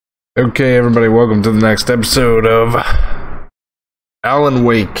Okay, everybody, welcome to the next episode of Alan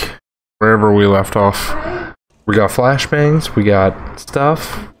Wake. Wherever we left off. We got flashbangs, we got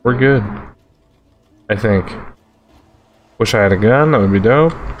stuff. We're good. I think. Wish I had a gun, that would be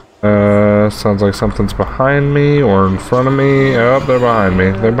dope. Sounds like something's behind me or in front of me. Oh, they're behind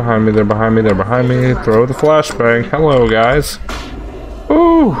me. They're behind me, they're behind me, they're behind me. Throw the flashbang. Hello, guys.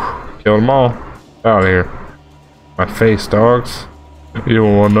 Woo! Killed them all. Out of here. My face, dogs. You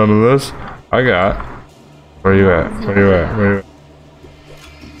don't want none of this? I got. Where you at? Where you at? Where you at?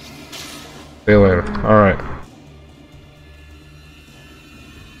 See you later. Alright.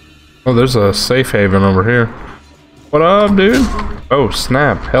 Oh, there's a safe haven over here. What up, dude? Oh,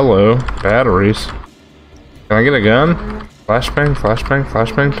 snap. Hello. Batteries. Can I get a gun? Flashbang, flashbang,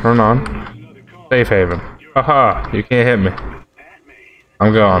 flashbang. Turn on. Safe haven. Haha, you can't hit me.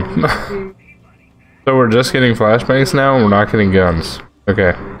 I'm gone. So we're just getting flashbangs now and we're not getting guns.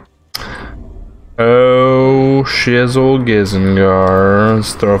 Okay. Oh, shizzle gizengar.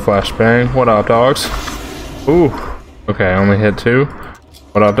 Let's throw a flashbang. What up, dogs? Ooh. Okay, I only hit two.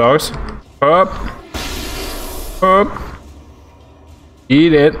 What up, dogs? Up. Up.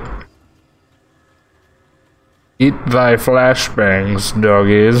 Eat it. Eat thy flashbangs,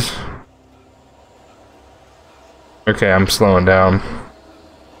 doggies. Okay, I'm slowing down.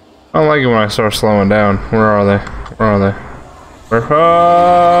 I don't like it when I start slowing down. Where are they? Where are they? Where?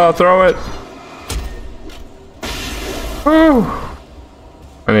 Oh, throw it! Woo!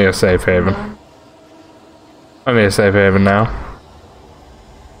 I need a safe haven. I need a safe haven now.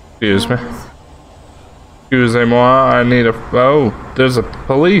 Excuse me. Excusez-moi, I need a... Oh, there's a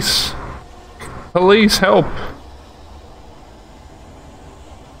police. Police, help!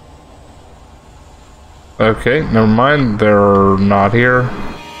 Okay, never mind. They're not here.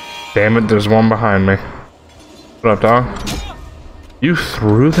 Damn it, there's one behind me. What up, dog? You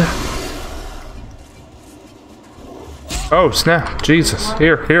threw that? Oh, snap. Jesus.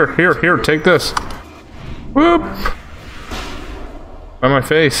 Here, here, here, here. Take this. Whoop! By my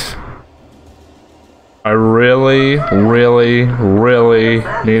face. I really, really, really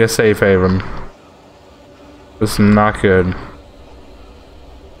need a safe haven. This is not good.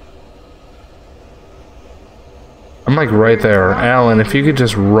 I'm like right there. Alan, if you could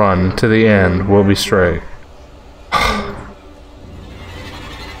just run to the end, we'll be straight.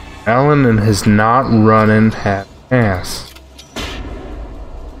 Alan and his not running ass.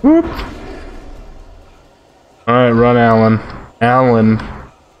 Whoop. Alright, run, Alan. Alan.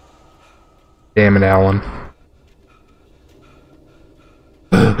 Damn it, Alan.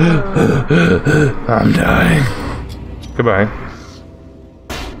 I'm dying. Goodbye.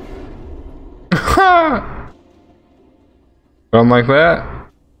 Going like that?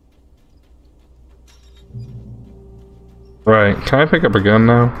 Right. Can I pick up a gun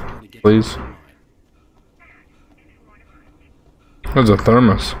now? Please? There's a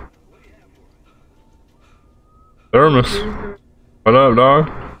thermos. Thermos? What up,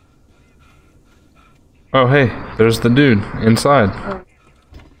 dog? Oh, hey. There's the dude inside.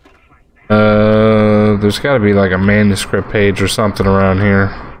 There's gotta be like a manuscript page or something around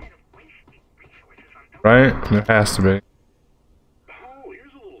here. Right? There has to be.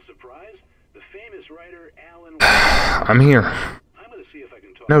 I'm here.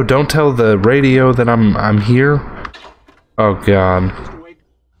 No, don't tell the radio that I'm here. Oh God.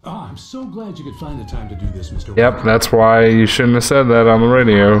 Oh, I'm so glad you could find the time to do this, Mr. Yep, that's why you shouldn't have said that on the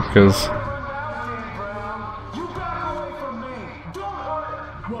radio, because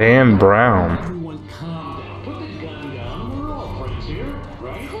Dan Brown. Everyone calm down. Put the gun down. We're all friends here,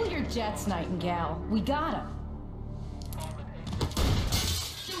 right? Cool your jets, Nightingale. We got him.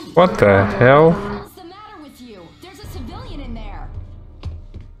 What the hell? What's the matter with you? There's a civilian in there.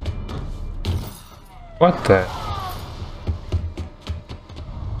 What the?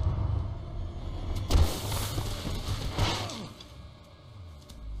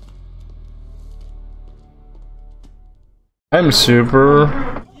 I'm super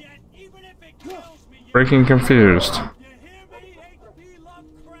freaking confused.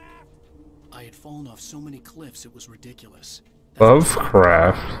 I had fallen off so many cliffs it was ridiculous.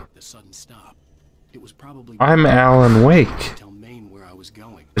 Lovecraft. The sudden stop. It was probably I'm Alan Wake. tell Maine where I was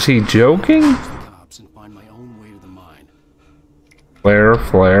going. Is he joking? The cops and find my own way to the mine. Flare,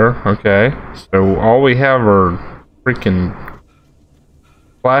 flare. Okay. So all we have are freaking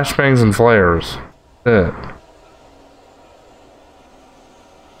flashbangs and flares. That's it.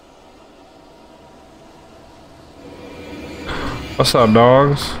 What's up,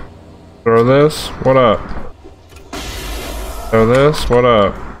 dogs? Throw this. What up? Throw this. What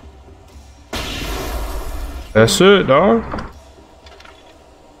up? That's it, dog.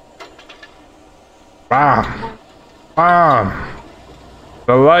 Bomb! Bomb!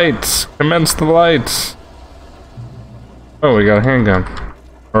 The lights! Commence the lights! Oh, we got a handgun.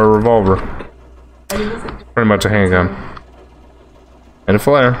 Or a revolver. Pretty much a handgun. And a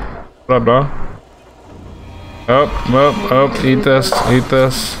flare. What up, dog? Oh, eat this, eat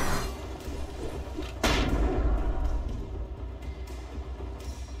this.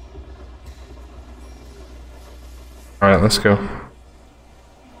 Alright, let's go.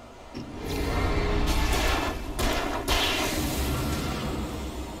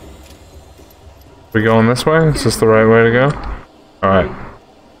 We going this way? Is this the right way to go? Alright.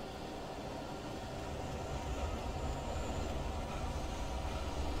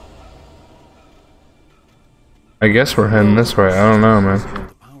 I guess we're heading this way. I don't know, man.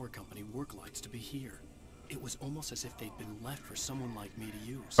 The power company work lights to be here. It was almost as if they'd been left for someone like me to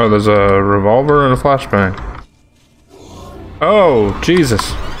use. Oh, there's a revolver and a flashbang. Oh,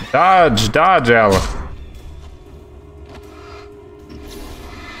 Jesus. Dodge, dodge, Alan.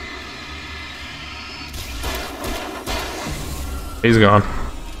 He's gone.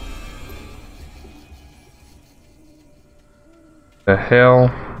 The hell?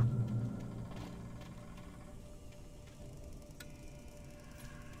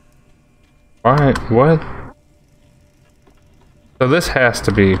 Why? What? So this has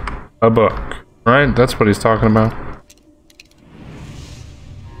to be a book, right? That's what he's talking about.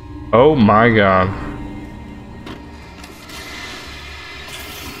 Oh my god.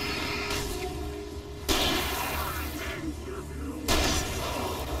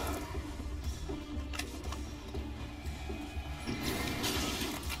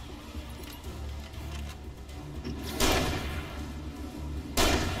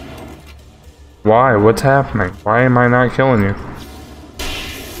 Why? What's happening? Why am I not killing you?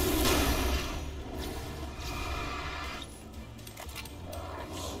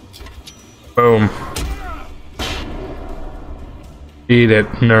 Boom. Eat it,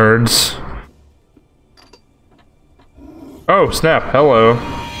 nerds. Oh, snap. Hello.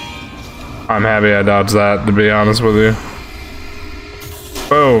 I'm happy I dodged that, to be honest with you.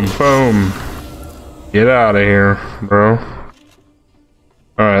 Boom, boom. Get out of here, bro.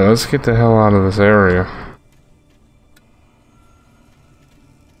 Alright, let's get the hell out of this area.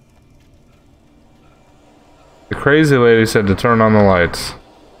 The crazy lady said to turn on the lights.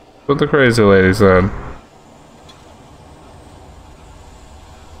 That's what the crazy lady said.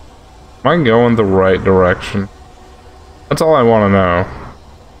 Am I going the right direction? That's all I want to know.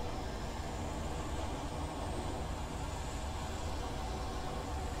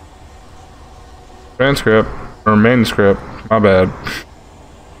 Transcript, or manuscript, my bad.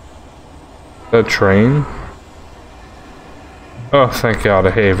 The train? Oh, thank God,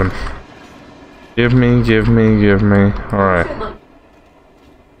 a haven. Give me, give me, give me. Alright.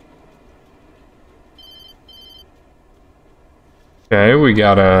 Okay, we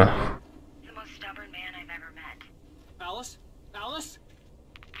got a... The most stubborn man I've ever met. Alice? Alice?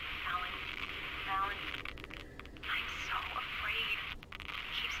 Alan, I'm so afraid. He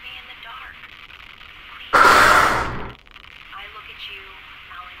keeps me in the dark. Please. I look at you,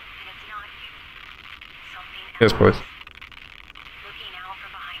 Alan, and it's not you. Something else. Yes, please. Looking out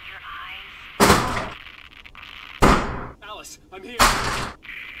from behind your eyes. Alice, I'm here. I'm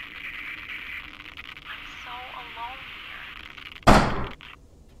so alone here.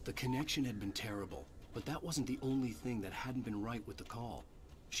 The connection had been terrible, but that wasn't the only thing that hadn't been right with the call.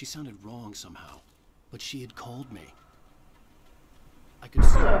 She sounded wrong somehow, but she had called me. I could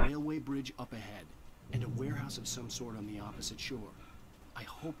see a railway bridge up ahead, and a warehouse of some sort on the opposite shore. I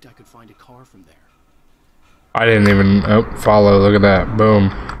hoped I could find a car from there. I didn't even... Oh, follow. Look at that.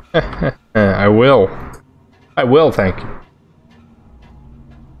 Boom. I will. I will, thank you.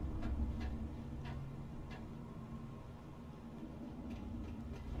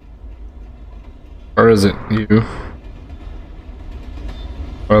 Or is it you?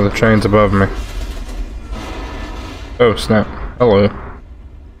 Oh, the train's above me. Oh, snap. Hello. The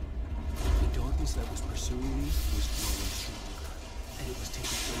darkness that was pursuing me was growing stronger, and it was taking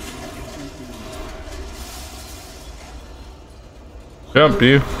everything in Jump,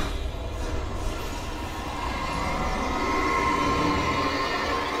 you.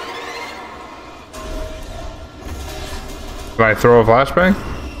 Can I throw a flashbang?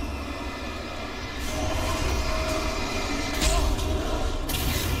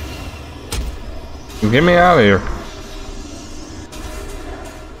 Get me out of here.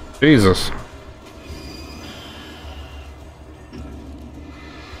 Jesus.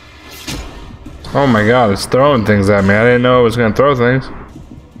 Oh my god, it's throwing things at me. I didn't know it was gonna throw things.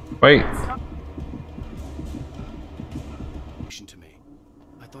 Wait. to me.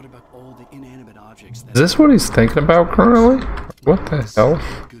 I thought thought about all the inanimate objects that... Is this what he's thinking about currently? What the hell?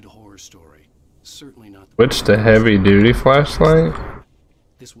 A good horror story. Certainly not the... Switch to heavy duty flashlight?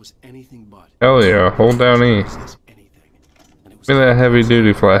 This was anything but. Hell yeah, hold down E. This is anything. And it was Give me that heavy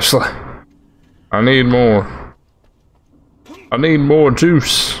duty flashlight. I need more. I need more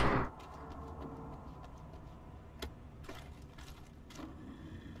juice.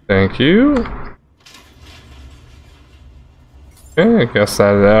 Thank you. Okay, I guess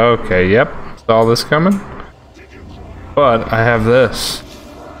that. Okay, yep. Saw this coming. But I have this.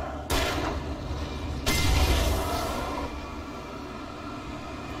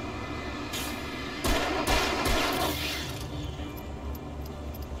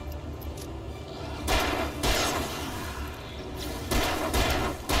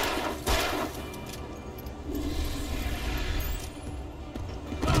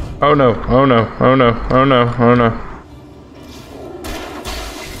 Oh no, oh no, oh no, oh no, oh no.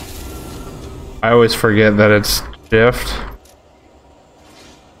 I always forget that it's shift.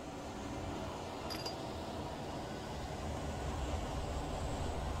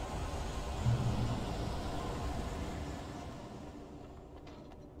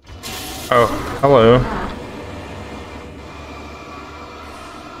 Oh, hello.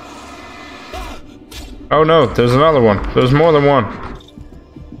 Oh no, there's another one. There's more than one.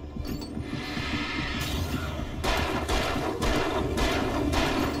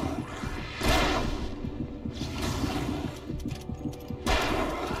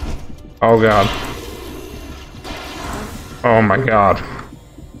 Oh god. Oh my god.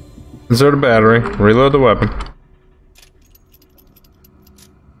 Insert a battery. Reload the weapon.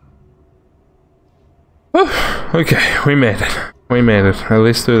 Okay, we made it. We made it. At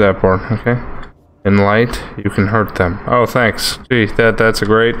least through that part, okay? In light, you can hurt them. Oh, thanks. Gee, that's a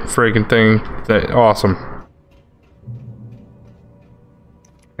great freaking thing. Awesome.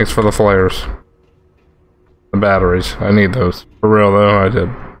 Thanks for the flares. The batteries. I need those. For real though, I did.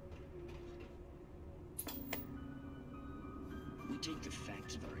 We take the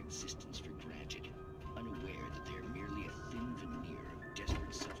facts of our existence for granted, unaware that they are merely a thin veneer of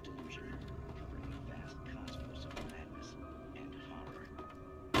desperate self-delusion, covering a vast cosmos of madness and horror.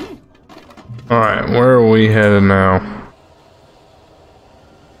 Alright, where are we headed now?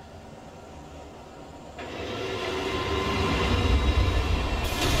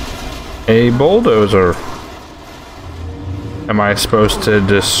 A bulldozer. Am I supposed to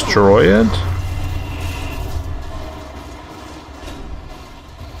destroy it?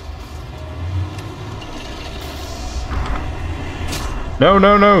 No,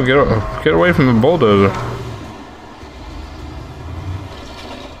 no, no, get away from the bulldozer.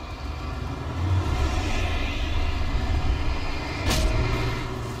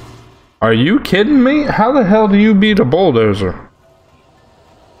 Are you kidding me? How the hell do you beat a bulldozer?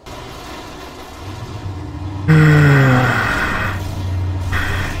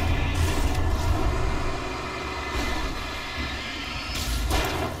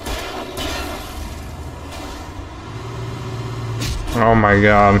 Oh my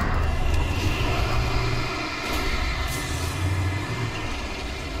god.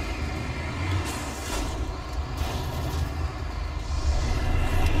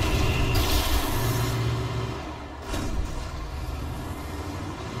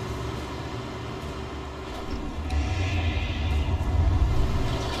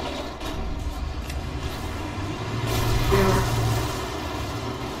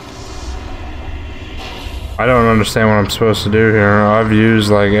 I don't understand what I'm supposed to do here. I've used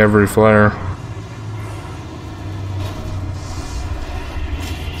like every flare.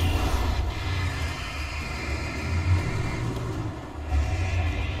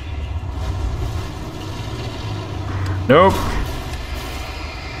 Nope.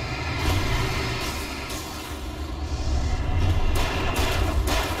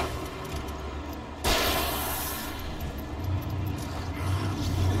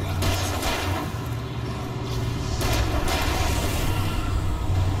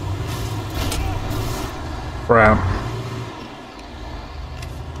 Crap.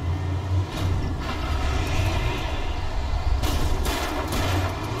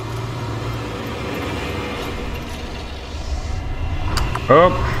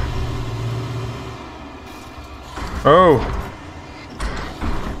 Oh. Oh.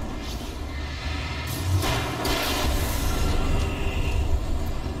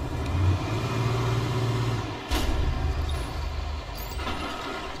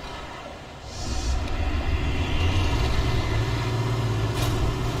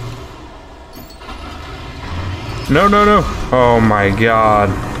 No, no, no. Oh my god.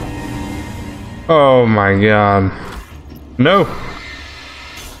 Oh my god. No.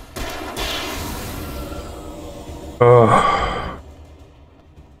 Oh.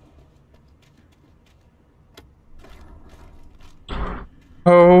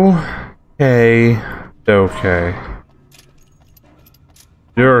 Okay.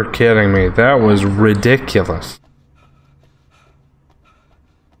 You're kidding me. That was ridiculous.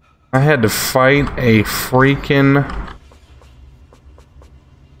 I had to fight a freaking...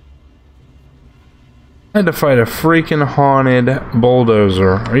 haunted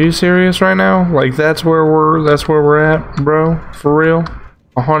bulldozer. Are you serious right now? Like that's where we're at, bro? For real?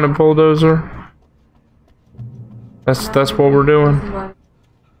 A haunted bulldozer? That's what we're doing.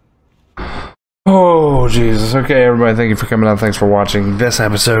 Oh Jesus. Okay, everybody, thank you for coming out. Thanks for watching this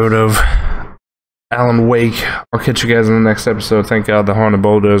episode of Alan Wake. I'll catch you guys in the next episode. Thank God the haunted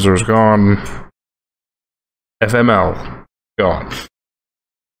bulldozer is gone. FML gone.